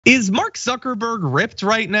Is Mark Zuckerberg ripped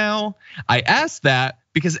right now? I ask that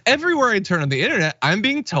because everywhere I turn on the internet, I'm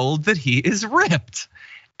being told that he is ripped.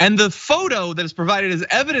 And the photo that is provided as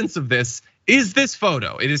evidence of this is this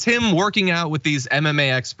photo. It is him working out with these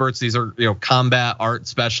MMA experts. These are combat art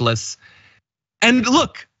specialists. And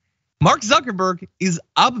look, Mark Zuckerberg is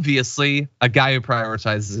obviously a guy who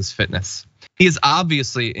prioritizes his fitness. He is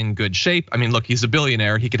obviously in good shape. I mean, look, he's a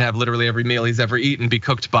billionaire. He can have literally every meal he's ever eaten be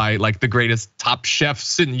cooked by like the greatest top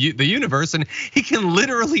chefs in the universe. And he can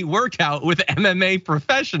literally work out with MMA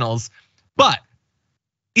professionals. But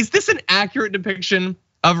is this an accurate depiction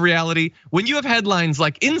of reality? When you have headlines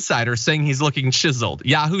like Insider saying he's looking chiseled,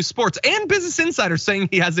 Yahoo Sports and Business Insider saying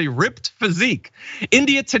he has a ripped physique,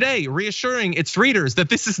 India Today reassuring its readers that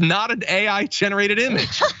this is not an AI generated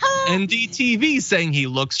image, NDTV saying he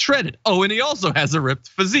looks shredded. Oh, and he also has a ripped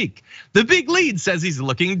physique. The Big Lead says he's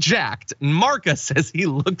looking jacked. Marca says he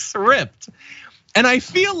looks ripped. And I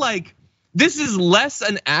feel like this is less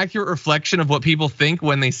an accurate reflection of what people think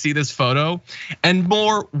when they see this photo, and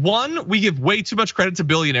more, one, we give way too much credit to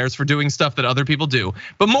billionaires for doing stuff that other people do.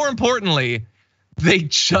 But more importantly, they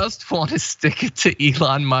just want to stick it to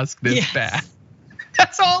Elon Musk this bad.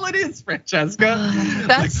 That's all it is, Francesca.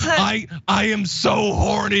 I am so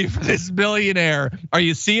horny for this billionaire. Are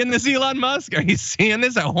you seeing this, Elon Musk? Are you seeing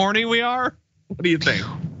this, how horny we are? What do you think?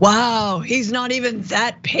 Wow, he's not even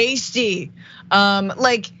that pasty.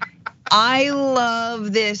 I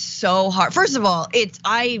love this so hard. First of all,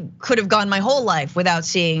 I could have gone my whole life without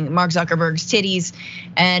seeing Mark Zuckerberg's titties,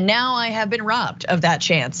 and now I have been robbed of that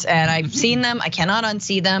chance. And I've seen them, I cannot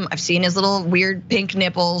unsee them. I've seen his little weird pink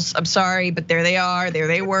nipples. I'm sorry, but there they are, there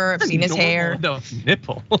they were. I've seen his hair.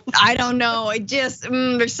 Nipples. I don't know, I just,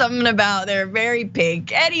 there's something about, they're very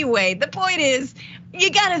pink. Anyway, the point is,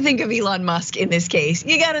 you gotta think of Elon Musk in this case.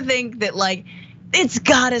 You gotta think that it's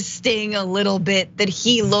gotta sting a little bit that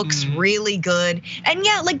he looks really good. And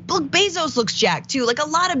yeah, look, Bezos looks jacked too. Like a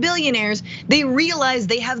lot of billionaires, they realize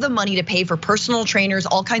they have the money to pay for personal trainers,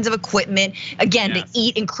 all kinds of equipment, again, to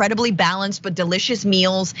eat incredibly balanced but delicious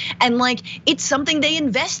meals. And it's something they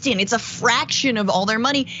invest in. It's a fraction of all their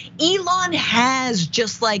money. Elon has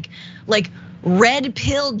just like red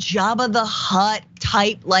pill Jabba the Hutt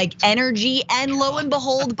type energy and lo and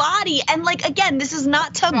behold body. And again, this is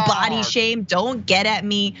not to body shame. Don't get at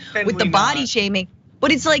me with the body shaming.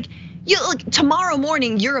 But it's tomorrow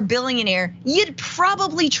morning you're a billionaire. You'd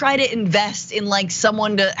probably try to invest in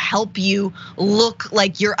someone to help you look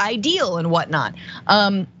like you're ideal and whatnot.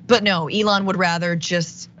 But no, Elon would rather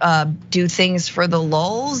just do things for the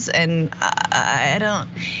lulz, and I don't.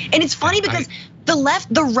 And it's funny because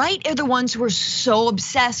the right are the ones who are so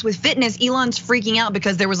obsessed with fitness. Elon's freaking out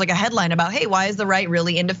because there was a headline about, hey, why is the right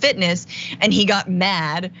really into fitness? And he got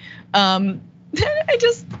mad. I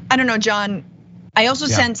don't know, John. I also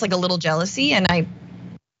sense a little jealousy, and I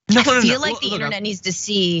feel like the internet needs to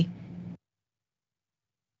see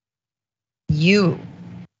you.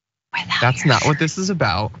 That's not what this is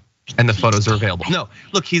about. And the photos are available. No,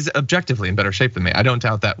 look, he's objectively in better shape than me. I don't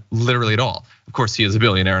doubt that literally at all. Of course, he is a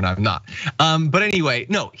billionaire and I'm not. But anyway,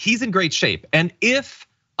 no, he's in great shape. And if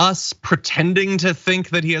us pretending to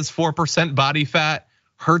think that he has 4% body fat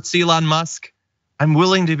hurts Elon Musk, I'm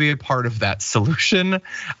willing to be a part of that solution.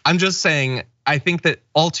 I'm just saying, I think that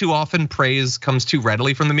all too often praise comes too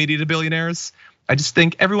readily from the media to billionaires. I just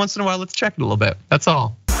think every once in a while, let's check it a little bit. That's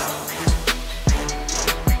all.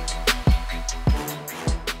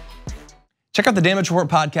 Check out the Damage Report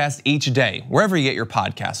podcast each day, wherever you get your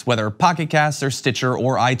podcasts, whether Pocket Casts or Stitcher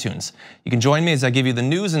or iTunes. You can join me as I give you the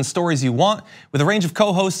news and stories you want, with a range of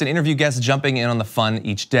co-hosts and interview guests jumping in on the fun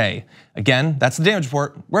each day. Again, that's the Damage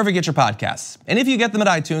Report, wherever you get your podcasts. And if you get them at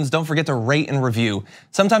iTunes, don't forget to rate and review.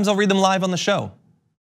 Sometimes I'll read them live on the show.